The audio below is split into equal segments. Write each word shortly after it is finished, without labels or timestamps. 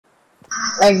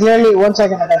Like literally 1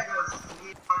 second ago.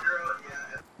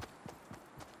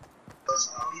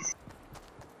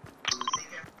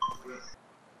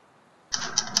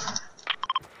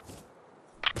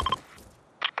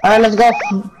 Alright, let's go.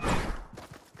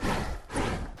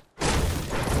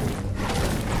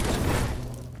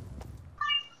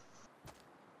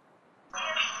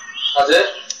 That's it?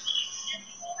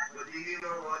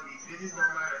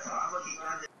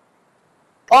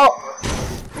 Oh!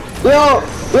 Yo!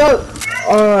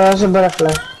 Oh, that's a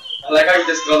butterfly. I like how you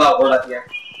just throw that word at the end.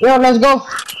 Yo, let's go.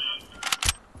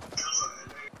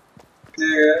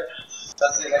 Yeah,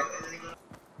 that's it.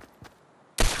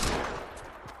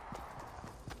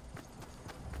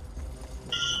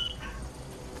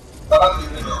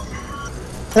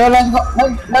 Yo, let's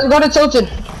go to Tilted.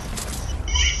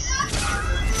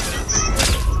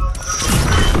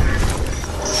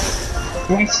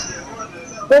 Nice.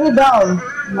 Put it down,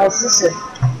 my sister.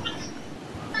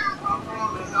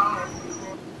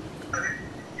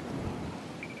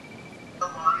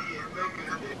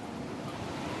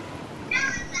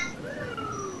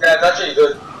 Yeah, it's actually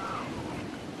good.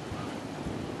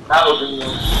 That was good.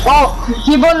 Oh,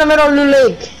 people in the middle of the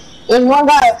lake. There's one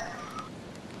guy.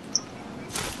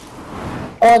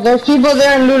 Oh, there's people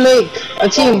there in Blue Lake. A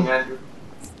team.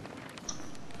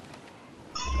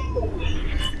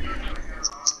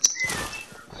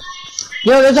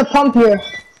 Yo, there's a pump here.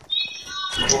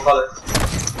 What color?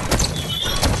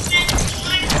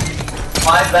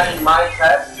 My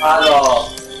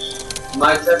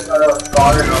test had a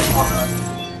starter on that.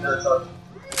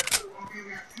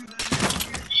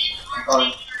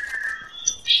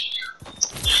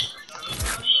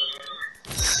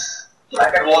 I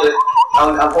can hold it.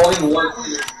 I'm holding one.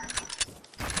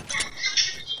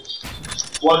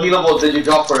 What healable did you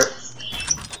drop for it?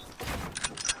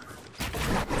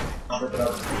 I'll pick it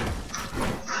up.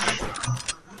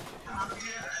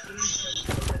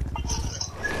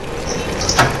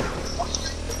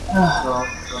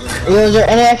 Yo, is there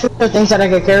any extra things that I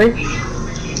could carry?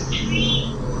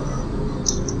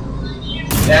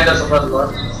 Yeah, that's a present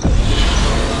one.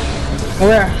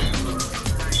 Where?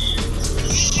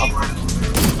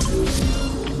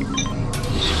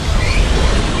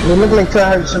 They look like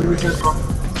cards. Wait,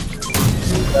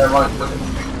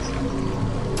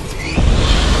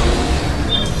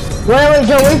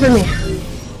 Joe, wait for me.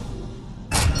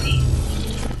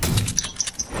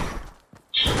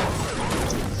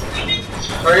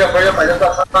 Hurry up, I just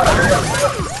got shot. Hurry up.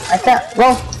 I can't. Go.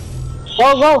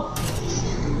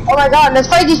 Oh my god, let's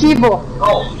fight these people.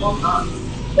 No, not.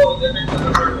 No, they're making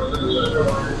the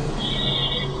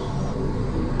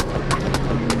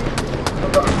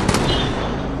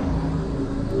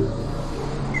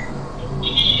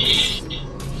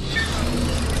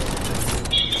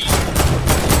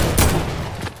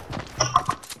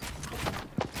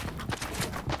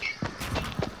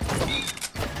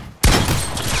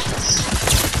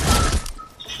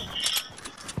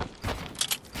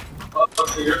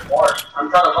I'm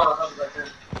trying to run as fast as I can.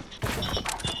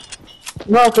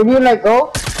 Bro, could you like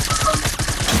go?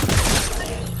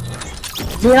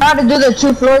 Do you know how to do the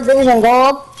 2 floor things and go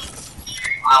up?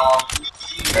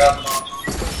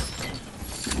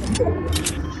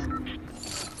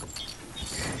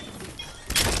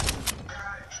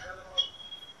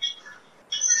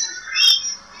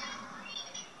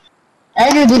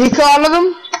 Andrew, did you kill all of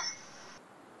them?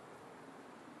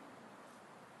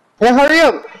 Yeah, hurry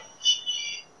up.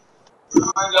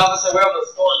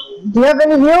 Do you have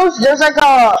any views? There's like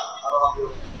a...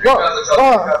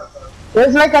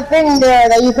 there's like a thing there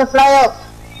that you can fly up.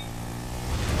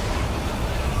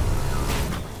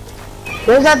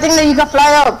 There's that thing that you can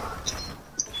fly up.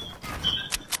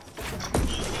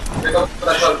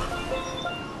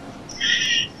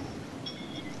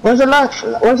 Where's the lunch?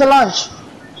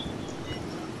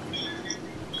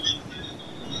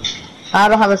 I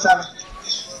don't have a shot.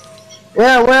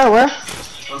 Where?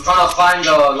 I'm trying to find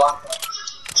the launch.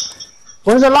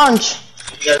 Where's the launch?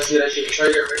 You gotta see that shit. It's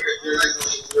right here.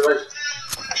 You're right.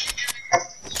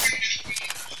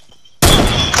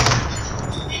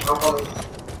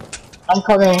 I'm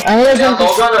coming. I need a drink.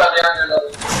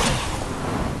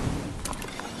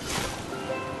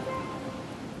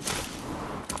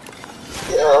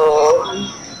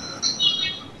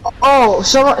 Oh,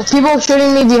 so people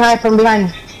shooting me from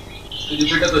behind. Did you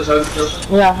pick up the chug,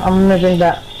 Justin? Yeah, I'm gonna drink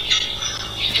that.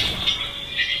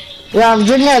 Yeah, I'm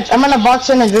drinking it. I'm gonna box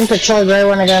in and drink the chug right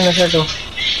when I get in the circle.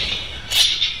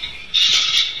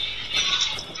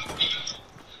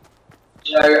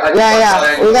 Yeah,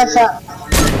 we got shot.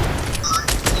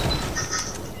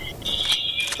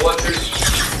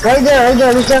 Right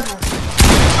there, be careful.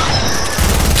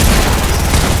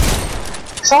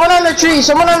 Someone on the tree,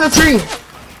 someone on the tree.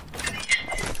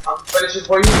 I'm finishing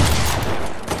for you.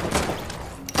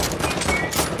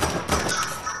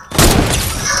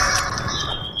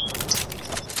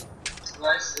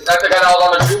 Nice. Is that the guy that was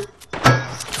on the tree?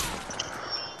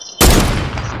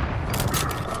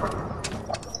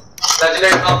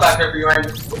 Legendary health back there for you,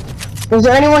 Andrew. Is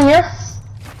there anyone here?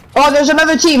 Oh, there's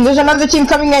another team. There's another team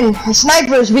coming in.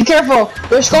 Snipers, be careful.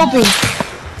 They're scoping.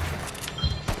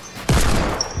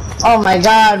 Oh my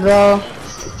god, bro.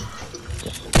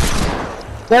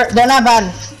 They're not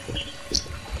bad.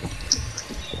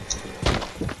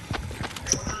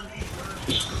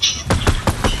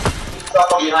 Stop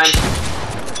from behind.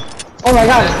 Oh my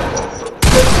god.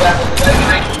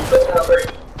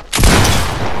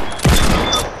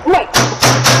 Wait.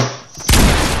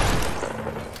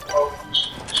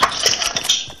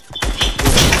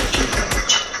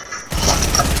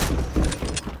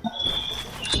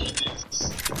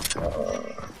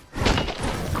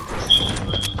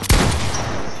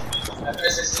 After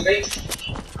this teammate.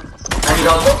 And you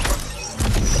also.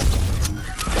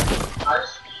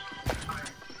 Nice.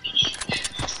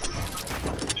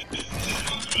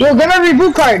 Yo, get my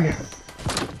reboot card.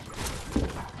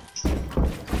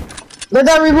 Get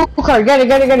that reboot card. Get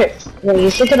it. Yeah, you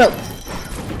stick it up.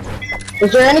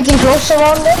 Is there anything close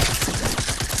around there?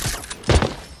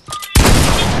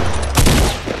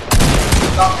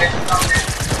 Stop it.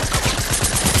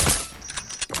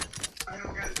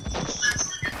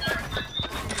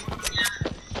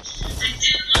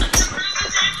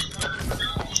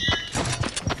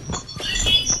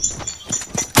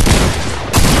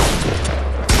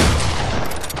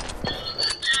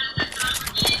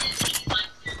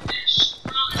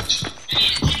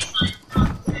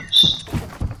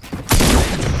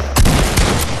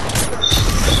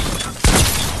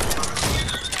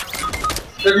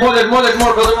 There's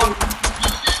more, brother.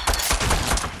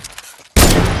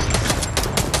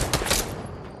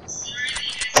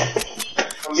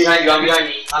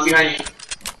 I'm behind you.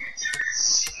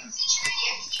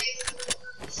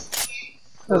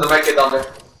 There's a med kit down there.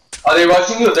 Are they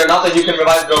rushing you? If they're not, then you can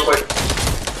revive real quick.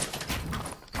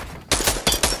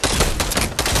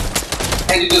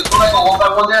 Hey, you just put like a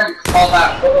 1x1 there and fall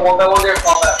back. Put a 1x1 there and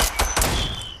fall back.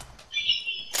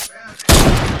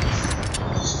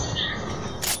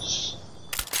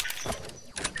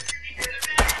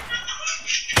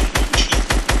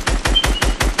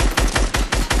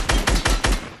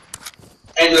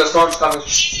 And the storm's coming.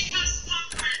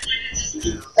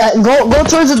 Go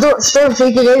towards the door, store so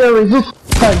you can get your reboot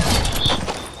card.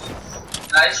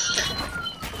 Nice.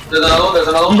 There's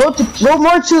another one. Go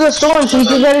more to the storm so you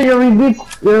can get your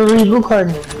reboot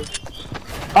card.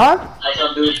 Huh? I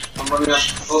can't do it. I'm running out.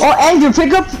 Oh, Andrew,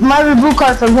 pick up my reboot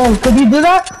card from him. Could you do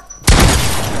that?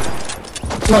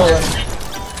 No.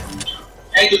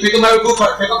 Hey, you pick up my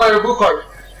reboot card.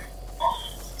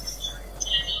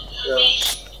 Yeah.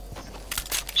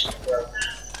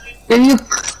 If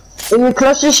you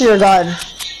clutch this, you're gone.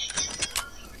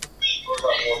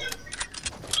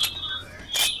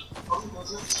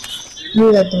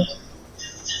 Do that thing.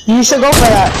 You should go for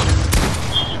that.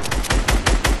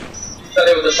 Got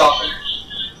it with the shotgun.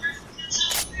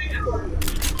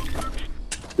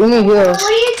 We need heals.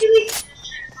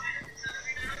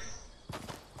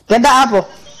 Get the apple.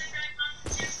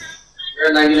 You're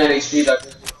at 99 HP, that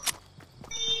thing.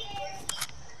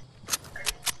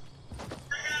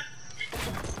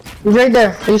 He's right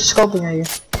there. He's scoping at you.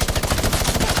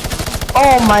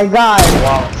 Oh my god.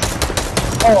 Wow.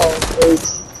 Oh, wait.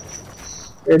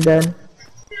 You're dead.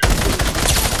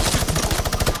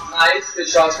 Nice. Good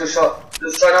shot. Just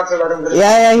try not to let him go.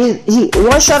 Yeah, he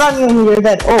one shot on you and you're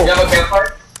dead. Oh. You have a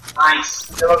campfire?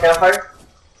 Nice. You have a campfire?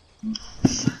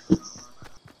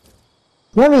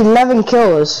 You have 11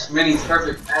 kills. Mini's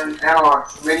perfect. And alarm.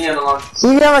 Mini and alarm.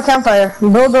 You have a campfire.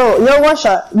 Build. You're one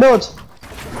shot. Build.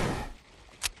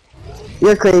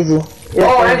 You're crazy. You're crazy.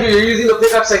 Andrew, you're using the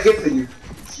pickups I gifted you.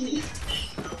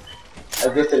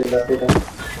 I gifted you that pickup.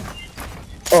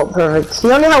 Oh, perfect.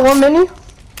 You only have one mini?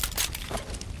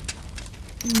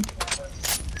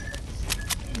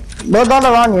 Build all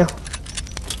around you.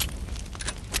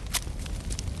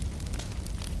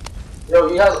 Yo,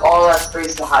 he has all that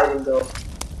space to hide in though.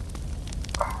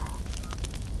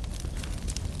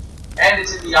 And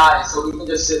it's in the eye, so we can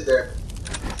just sit there.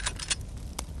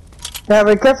 Yeah,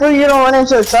 be careful you don't run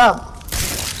into a trap.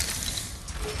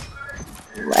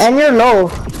 And you're low.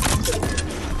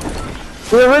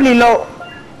 You're really low.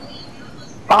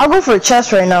 I'll go for a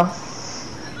chest right now.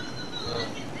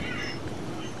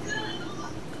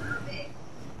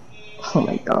 Oh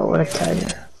my god, what a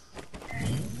carrier.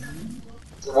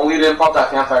 So only didn't pop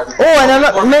that campfire. Oh, and I'm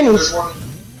not minis.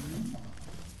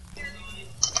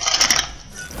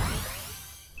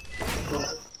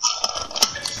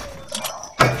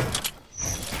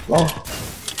 Oh.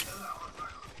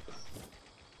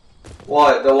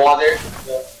 What? The water?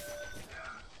 Yeah.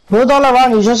 Build all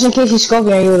around you just in case he's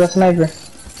scoping at you with a sniper.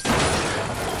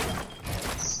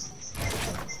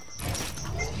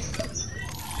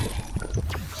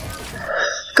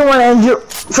 Come on, Andrew.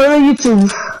 For the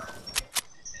YouTube.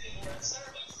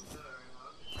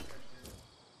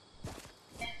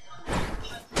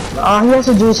 He has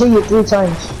to do is hit you 3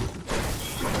 times.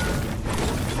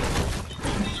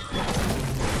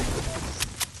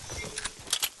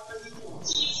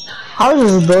 How is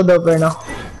this build up right now?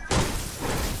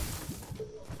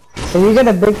 If you get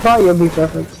a big pot, you'll be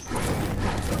perfect.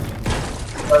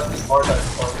 That's the Fortnite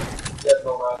part. Yeah,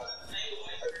 no matter.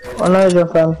 Oh no, you're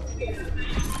fine.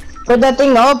 Put that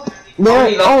thing up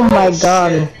there. Oh my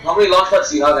god. Shit. How many launch pads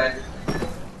do you have, Andrew?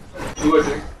 2 or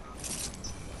 3?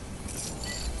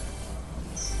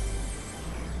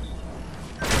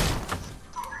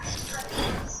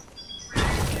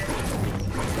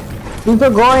 You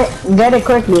could go and get it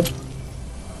quickly.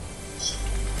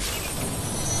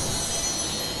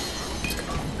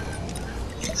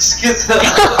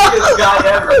 This guy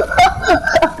ever.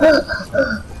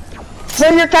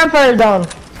 Send your campfire down.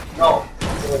 No.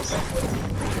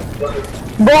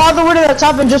 Go all the way to the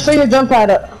top and just fill your jump pad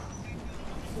up.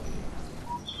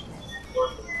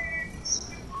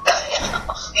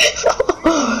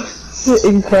 This is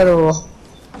incredible.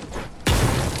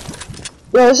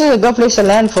 Yo, this is a good place to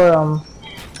land for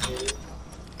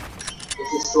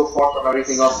This is so far from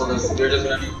everything else, so they're just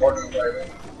gonna be Fortnite right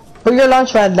now. Put your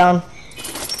launch pad down.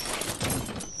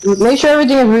 Make sure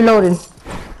everything is reloaded.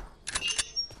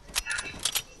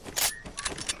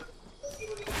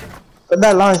 Put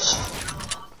that launch.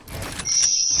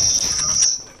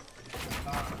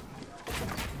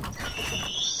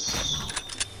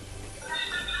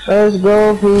 Let's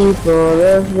go, people.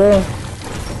 Let's go.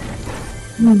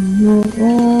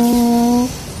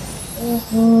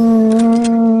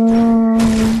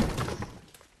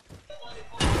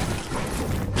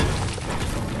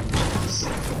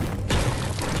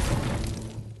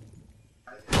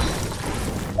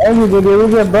 Andrew, did you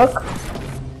read your book?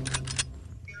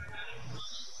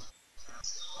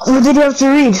 What did you have to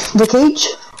read? The Cage?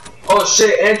 Oh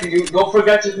shit, Andrew, you don't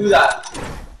forget to do that.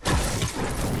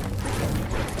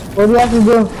 What do you have to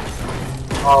do?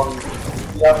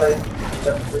 You have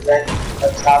to present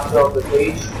a chapter of the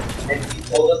page, and he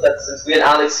told us that since me and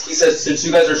Alex, he says since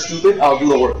you guys are stupid, I'll do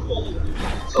the work.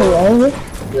 So, Hey, Andrew?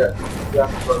 yeah, you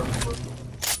have to work.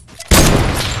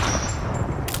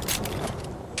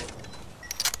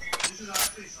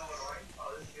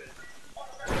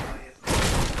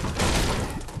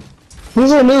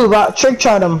 He's a noob, trick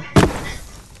shot him.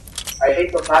 I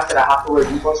hate the fact that I have to wear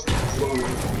default skin.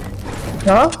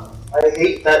 Huh? I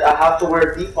hate that I have to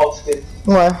wear default skin.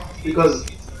 Why? Because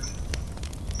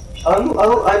I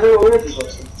never wear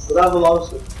default skin, but I have a lot of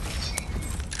skin.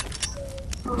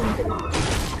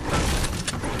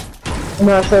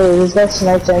 No, sorry, this guy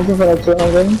sniped anything for like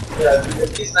 200. Yeah,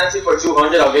 if he snipes you for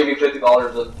 200, I'll give you $50.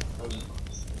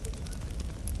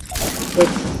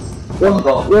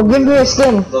 You'll give me a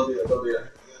skin. Don't do that.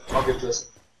 I'll give you a skin.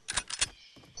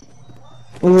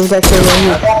 You just got killed right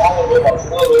I bought all the robots. You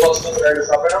know the robots skins that are in the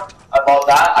shop right now? I bought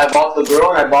that, I bought the girl,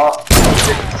 and I bought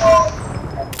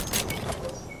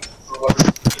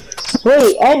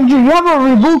Wait, Andrew, you have a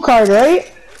reboot card,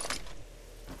 right?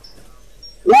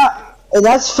 Yeah,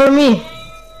 that's for me.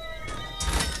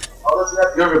 Oh, does it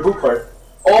have your reboot card?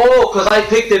 Oh, cause I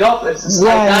picked it up and I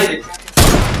died it.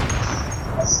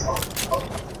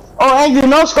 Oh, Andrew,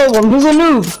 no scope him. He's a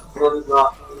noob. No, he's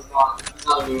not. He's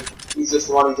not a noob. He's just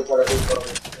wanting to try to think of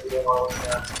it.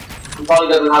 He probably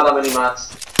doesn't have that many mats.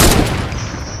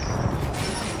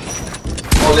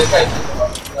 Oh, this guy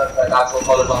has like actual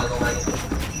colors on his own magazine.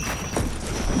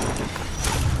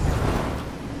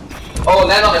 Oh,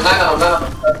 land on him.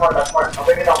 That's smart. I'll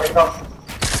bring it down.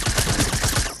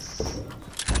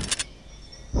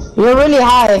 You're really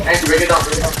high. Andrew, bring it down.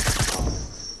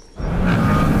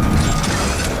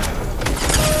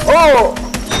 Oh!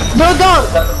 Go down!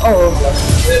 Oh,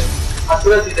 as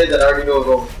soon as he did that, I already knew it was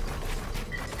over.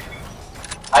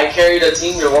 I carried a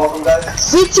team. You're welcome,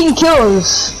 guys. 15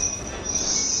 kills.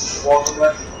 You're welcome,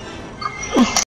 guys.